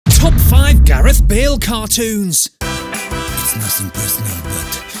5 Gareth Bale cartoons. It's nothing personal,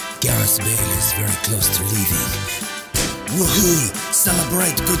 but Gareth Bale is very close to leaving. Woohoo!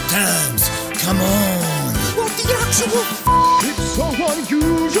 Celebrate good times! Come on! What the actual It's so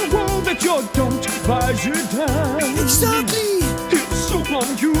unusual that you don't buy your time. Exactly! It's so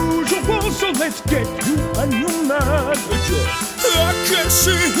unusual, so let's get you a new manager. I can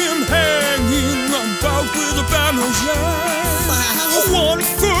see him hanging about with a banner, yeah. Wow! One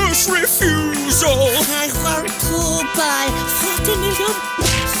first refusal. I want to buy 40 million.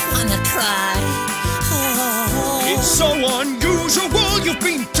 Wanna try? Oh. It's so unusual, you've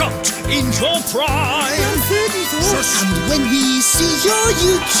been dumped in your prime. And when we see your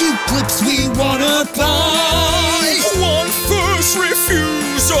YouTube clips, we wanna buy. One first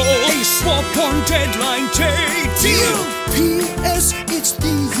refusal. A swap on deadline day deal. P.S. It's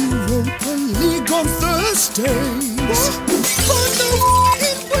the Europa League on Thursdays. On the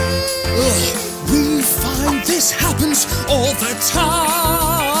right way. We find this happens all the time.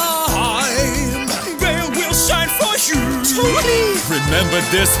 Bale will sign for you. Totally. Remember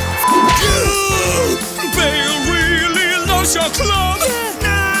this. Bale really loves your club. Yeah.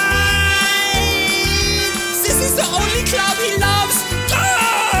 Nice. This is the only club he loves.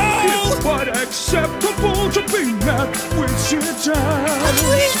 It's quite acceptable to be met with Zidane.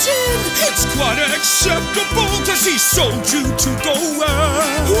 It's quite acceptable cause he sold you to go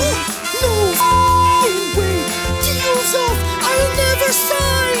well. No way. Deals off. I'll never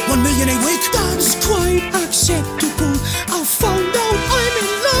sign. 1 million a week. That's quite acceptable. I found out I'm in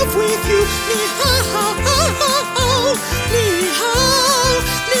love with you. Ni hao, ha ha ha. Ni hao,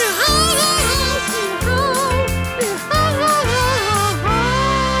 ni hao, ni hao.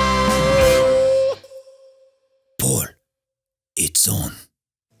 Paul, it's on.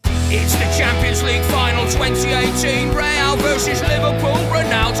 It's the Champions League final 2018. Real versus Liverpool.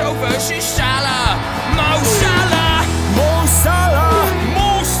 Ronaldo versus Salah. Mo Salah. Mo Salah.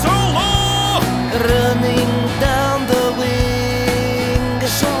 Mo Salah. Running down the wing.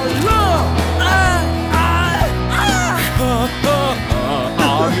 Salah.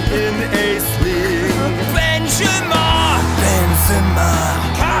 I'm in a sling. Benzema. Benzema.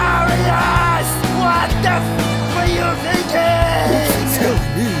 Carriers! What the f were you thinking?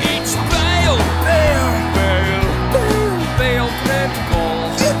 It's Bale. Bale played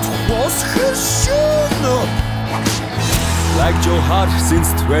goals. It was his shoe. Like Joe Hart since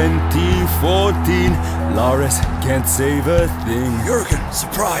 2014, Loris can't save a thing. Jurgen,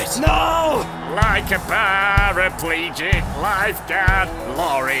 surprise. No! Like a paraplegic lifeguard,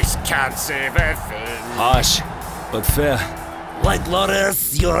 Loris can't save a thing. Harsh, but fair. Like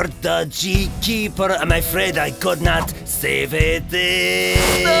Loris, you're the G keeper. I'm afraid I could not save a thing.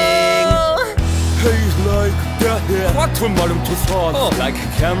 He's like Guatemala to thought. Oh, like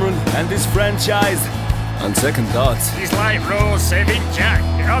Cameron and his franchise. On second thoughts, He's like Rose saving Jack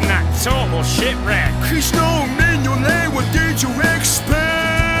on that total shipwreck. he's no minion. What did you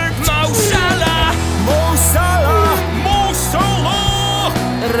expect? Mo Salah. Mo Salah. Mo Salah.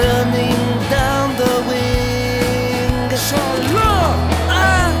 Running down the wing. Salah.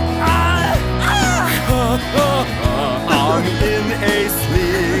 I'm in a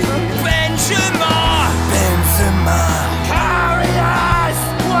sling. Benzema. Benzema. Carriers!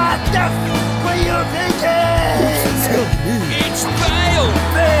 What the f were you thinking? It's Bale.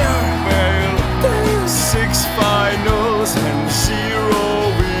 Bale. 6 finals and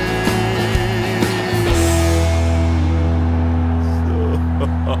 0 wins.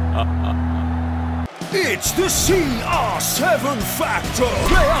 It's the CR7 factor.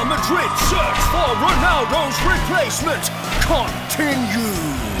 Real Madrid search for Ronaldo's replacement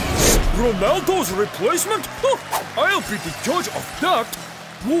continues. Ronaldo's replacement? Oh, I'll be the judge of that.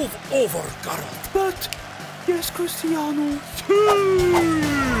 Move over, Gareth. But yes, Cristiano.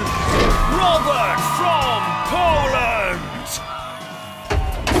 Robert from Poland.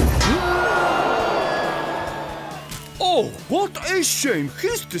 Oh, what a shame.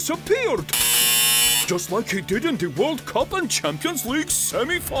 He's disappeared. Just like he did in the World Cup and Champions League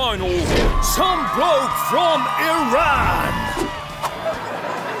semi-final. Some bloke from Iran.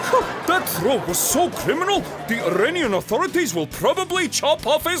 That throw was so criminal, the Iranian authorities will probably chop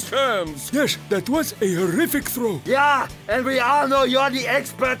off his hands. Yes, that was a horrific throw. Yeah, and we all know you're the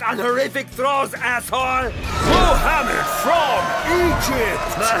expert on horrific throws, asshole! Mohammed from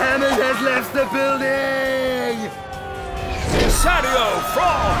Egypt. Mohammed has left the building! Sadio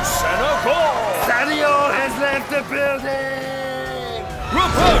from Senegal. Sadio has left the building!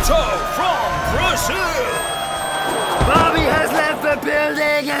 Roberto from Brazil. Bobby has left the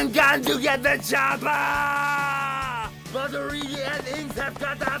building and gone to get the chopper! But Reedy and Inks have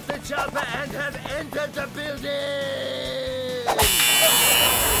got off the chopper and have entered the building!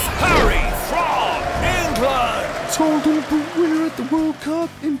 Harry from England! Total boot winner at the World Cup.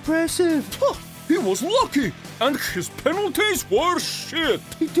 Impressive. Huh, he was lucky, and his penalties were shit.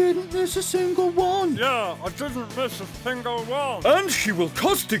 He didn't miss a single one. Yeah, I didn't miss a single one. And he will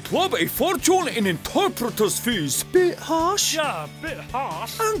cost the club a fortune in interpreter's fees. Bit harsh. Yeah, a bit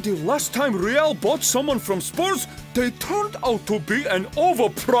harsh. And the last time Real bought someone from Spurs, they turned out to be an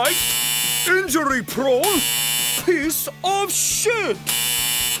overpriced, injury-prone piece of shit.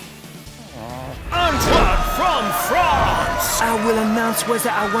 Antoine from France! I will announce whether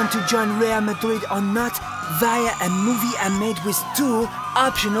I want to join Real Madrid or not via a movie I made with 2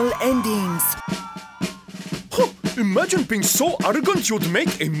 optional endings. Huh, imagine being so arrogant you'd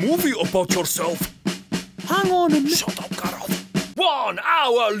make a movie about yourself. Hang on a minute. Shut up, Karl. 1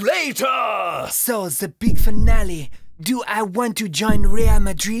 hour later! So, the big finale. Do I want to join Real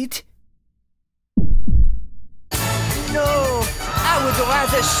Madrid? No! I would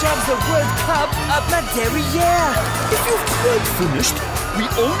rather shove the World Cup up my derriere! If you've quite finished, we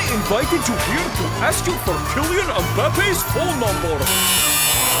only invited you here to ask you for Kylian Mbappe's phone number.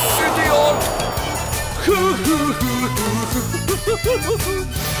 Idiot!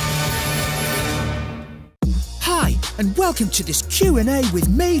 Hi, and welcome to this Q&A with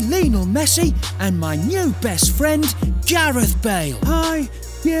me, Lionel Messi, and my new best friend, Gareth Bale. Hi.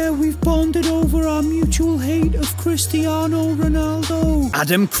 Yeah, we've bonded over our mutual hate of Cristiano Ronaldo.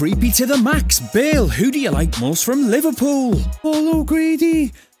 Adam Creepy to the max. Bale, who do you like most from Liverpool? Paul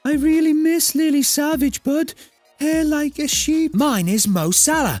O'Grady. I really miss Lily Savage, bud. Hair like a sheep. Mine is Mo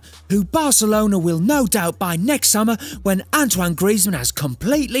Salah, who Barcelona will no doubt buy next summer when Antoine Griezmann has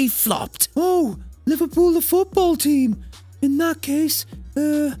completely flopped. Oh, Liverpool the football team. In that case,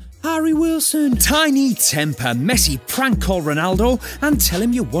 Harry Wilson. Tiny temper. Messi prank call Ronaldo and tell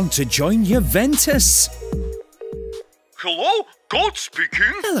him you want to join Juventus. Hello? God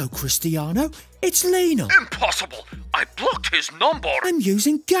speaking? Hello, Cristiano. It's Lionel. Impossible. I blocked his number. I'm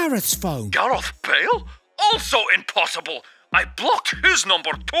using Gareth's phone. Gareth Bale? Also impossible. I blocked his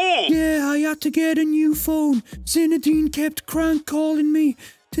number too. Yeah, I had to get a new phone. Zinedine kept crank calling me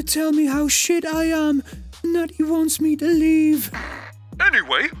to tell me how shit I am and that he wants me to leave.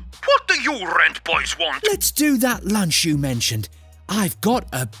 Anyway, what do you rent boys want? Let's do that lunch you mentioned. I've got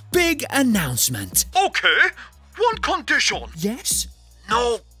a big announcement. Okay, one condition. Yes?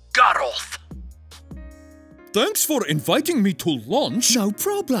 No Gareth. Thanks for inviting me to lunch. No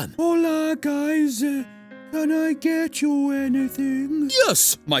problem. Hola, guys. Can I get you anything?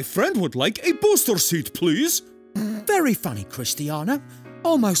 Yes, my friend would like a booster seat, please. Very funny, Cristiano.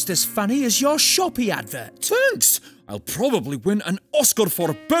 Almost as funny as your Shopee advert. Thanks. I'll probably win an Oscar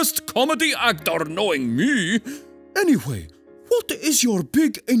for Best Comedy Actor, knowing me. Anyway, what is your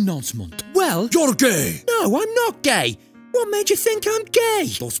big announcement? Well, you're gay. No, I'm not gay. What made you think I'm gay?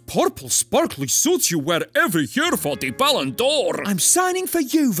 Those purple sparkly suits you wear every year for the Ballon d'Or. I'm signing for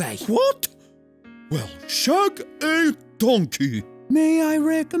Juve. What? Well, shag a donkey. May I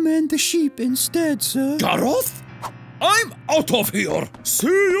recommend the sheep instead, sir? Gareth? I'm out of here. See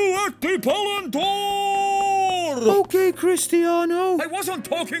you at the Ballon d'Or. Okay, Cristiano. I wasn't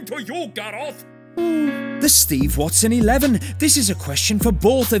talking to you, Gareth. The Steve Watson 11. This is a question for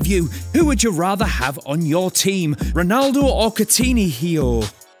both of you. Who would you rather have on your team? Ronaldo or Coutinho?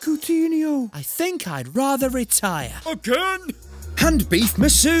 Coutinho. I think I'd rather retire. Again? Hand beef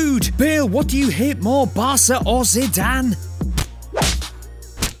Masood. Bale, what do you hate more, Barca or Zidane?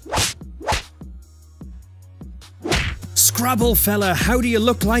 Scrabble fella, how do you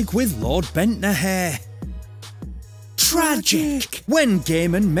look like with Lord Bentner hair? Tragic. When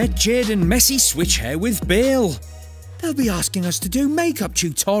Gaiman met Jade and Messi switch hair with Bale. They'll be asking us to do makeup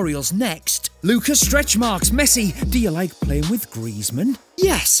tutorials next. Lucas stretch marks. Messi, do you like playing with Griezmann?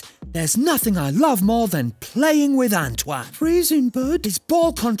 Yes, there's nothing I love more than playing with Antoine. Freezing, bud. His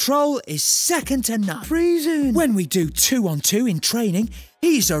ball control is second to none. Freezing. When we do 2-on-2 in training,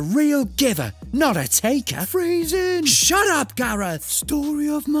 he's a real giver, not a taker. Freezing. Shut up, Gareth. Story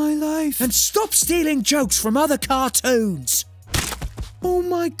of my life. And stop stealing jokes from other cartoons. Oh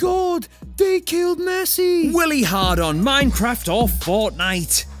my god, they killed Messi! Willy Hard on Minecraft or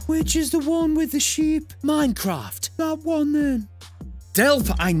Fortnite? Which is the one with the sheep? Minecraft. That one then.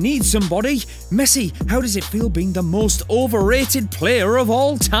 Delp, I need somebody. Messi, how does it feel being the most overrated player of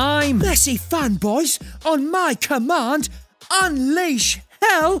all time? Messi fanboys, on my command, unleash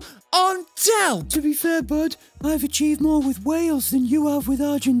hell on Delp! To be fair, bud, I've achieved more with Wales than you have with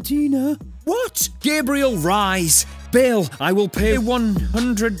Argentina. What? Gabriel Rise. Bale, I will pay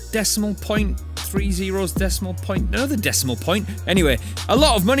 100 decimal point, 30 decimal point, another decimal point. Anyway, a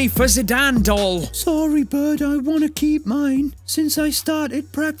lot of money for Zidane doll. Sorry, Bud, I want to keep mine. Since I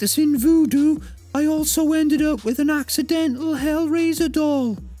started practicing voodoo, I also ended up with an accidental Hellraiser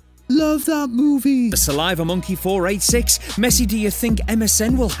doll. Love that movie. The Saliva Monkey 486. Messi, do you think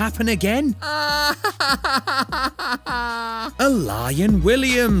MSN will happen again? A Lion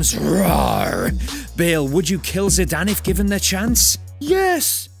Williams. Roar. Bale, would you kill Zidane if given the chance?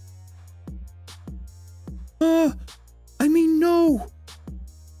 Yes. I mean, no.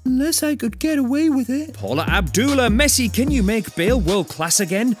 Unless I could get away with it. Paula Abdullah. Messi, can you make Bale world class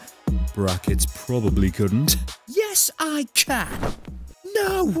again? Brackets probably couldn't. Yes, I can.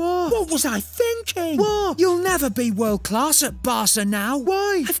 No! What was I thinking? What? You'll never be world class at Barca now.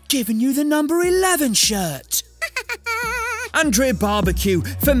 Why? I've given you the number 11 shirt. Andre Barbecue.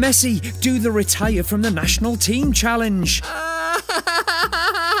 For Messi, do the retire from the national team challenge.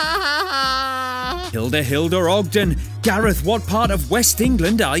 Hilda Ogden. Gareth, what part of West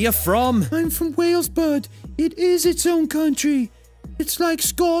England are you from? I'm from Wales, Bud. It is its own country. It's like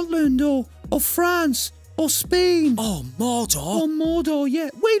Scotland or France. Or Spain. Or Mordor. Or Mordor, yeah.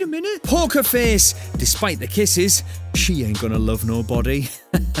 Wait a minute. Poker Face. Despite the kisses, she ain't gonna love nobody.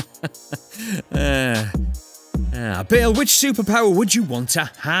 Bale, which superpower would you want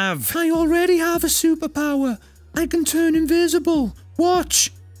to have? I already have a superpower. I can turn invisible.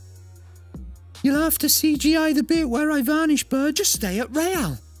 Watch. You'll have to CGI the bit where I vanish, Bud. Just stay at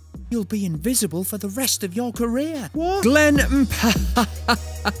Real. You'll be invisible for the rest of your career. What? Glenn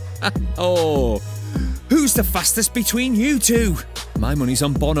Oh. Who's the fastest between you two? My money's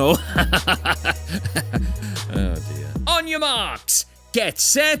on Bono. Oh dear. On your marks. Get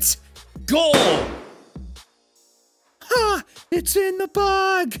set. Go. Ha! It's in the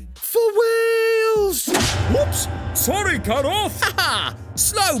bag. For Wales. Whoops. Sorry, Gareth. Ha!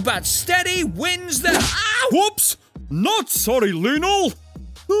 Slow but steady wins the... Ow! Whoops. Not sorry, Lionel.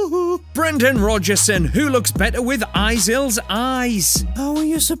 Brendan Rogerson, who looks better with Isil's eyes? How are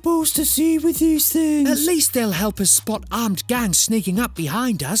you supposed to see with these things? At least they'll help us spot armed gangs sneaking up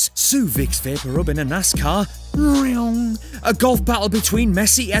behind us. Sue Vic's Vapor Rub in a NASCAR. A golf battle between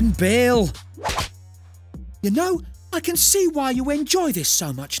Messi and Bale. You know, I can see why you enjoy this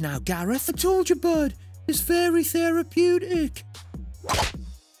so much now, Gareth. I told you, Bud. It's very therapeutic.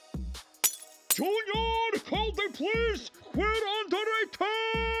 Junior, hold it, please. We're under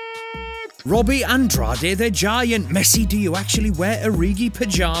attack! Robbie Andrade the Giant. Messi, do you actually wear Origi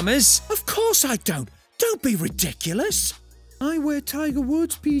pyjamas? Of course I don't. Don't be ridiculous. I wear Tiger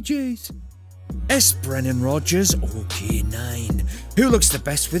Woods PJs. S. Brennan Rogers, OK 9. Who looks the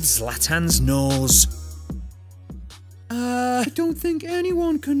best with Zlatan's nose? I don't think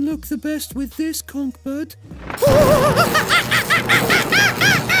anyone can look the best with this conch, Bud.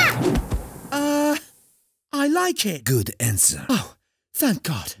 I like it. Good answer. Oh, thank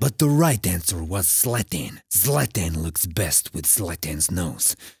God. But the right answer was Zlatan. Zlatan looks best with Zlatan's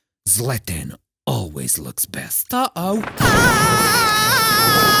nose. Zlatan always looks best. Uh-oh.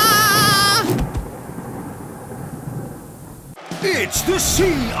 It's the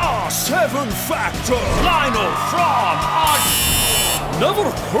CR7 Factor. Lionel from never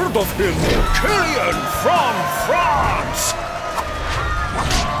heard of him. Killian from France.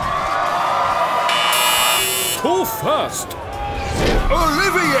 Too fast.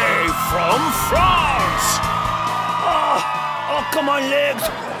 Olivier from France. Oh, come on, legs.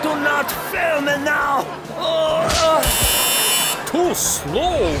 Do not fail me now. Too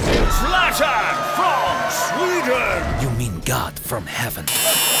slow. Zlatan from Sweden. You mean God from heaven.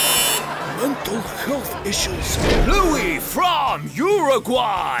 Mental health issues. Louis from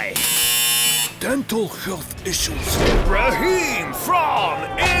Uruguay. Dental health issues. Brahim from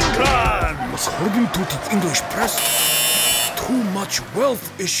England. According to the English press, too much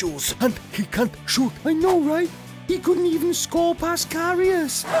wealth issues, and he can't shoot. I know, right? He couldn't even score past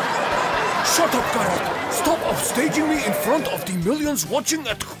Carriers. Shut up, Gareth. Stop upstaging me in front of the millions watching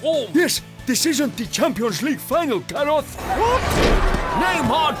at home. Yes, this isn't the Champions League final, Gareth. What?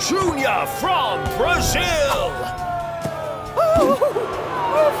 Neymar Jr. from Brazil.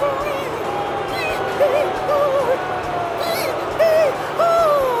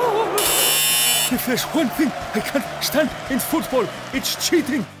 If there's one thing I can't stand in football, it's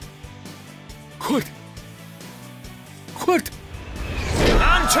cheating. Quit.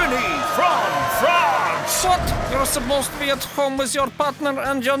 Anthony from France. What? You're supposed to be at home with your partner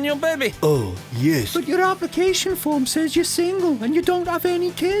and your new baby. Oh, yes. But your application form says you're single and you don't have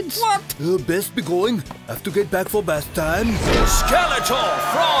any kids. What? Best be going. Have to get back for bath time. Skeletor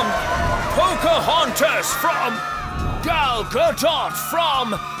from Pocahontas from Gal Gadot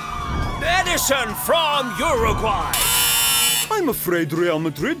from Edison from Uruguay. I'm afraid Real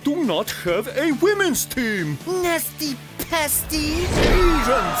Madrid do not have a women's team. Nasty pasty.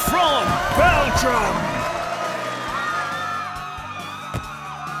 Eden from Belgium.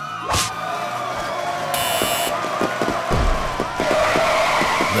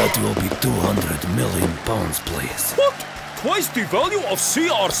 That will be 200 million pounds, please. What? Twice the value of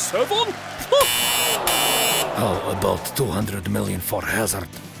CR7? How about 200 million for Hazard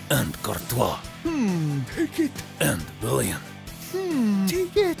and Courtois? Take it. And Willian.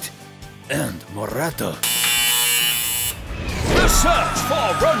 Take it. And Morata. The search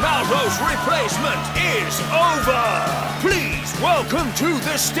for Ronaldo's replacement is over. Please welcome to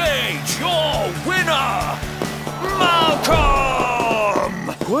the stage your winner,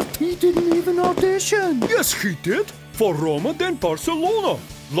 Malcolm! What? He didn't even audition. Yes, he did. For Roma, then Barcelona.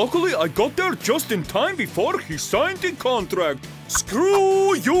 Luckily, I got there just in time before he signed the contract.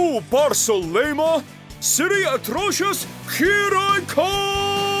 Screw you, Barcelona! City atrocious, here I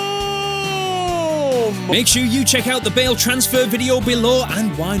come! Make sure you check out the Bale transfer video below,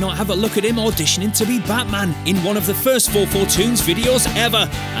 and why not have a look at him auditioning to be Batman in one of the first 442's videos ever.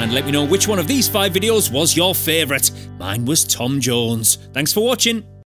 And let me know which one of these 5 videos was your favourite. Mine was Tom Jones. Thanks for watching.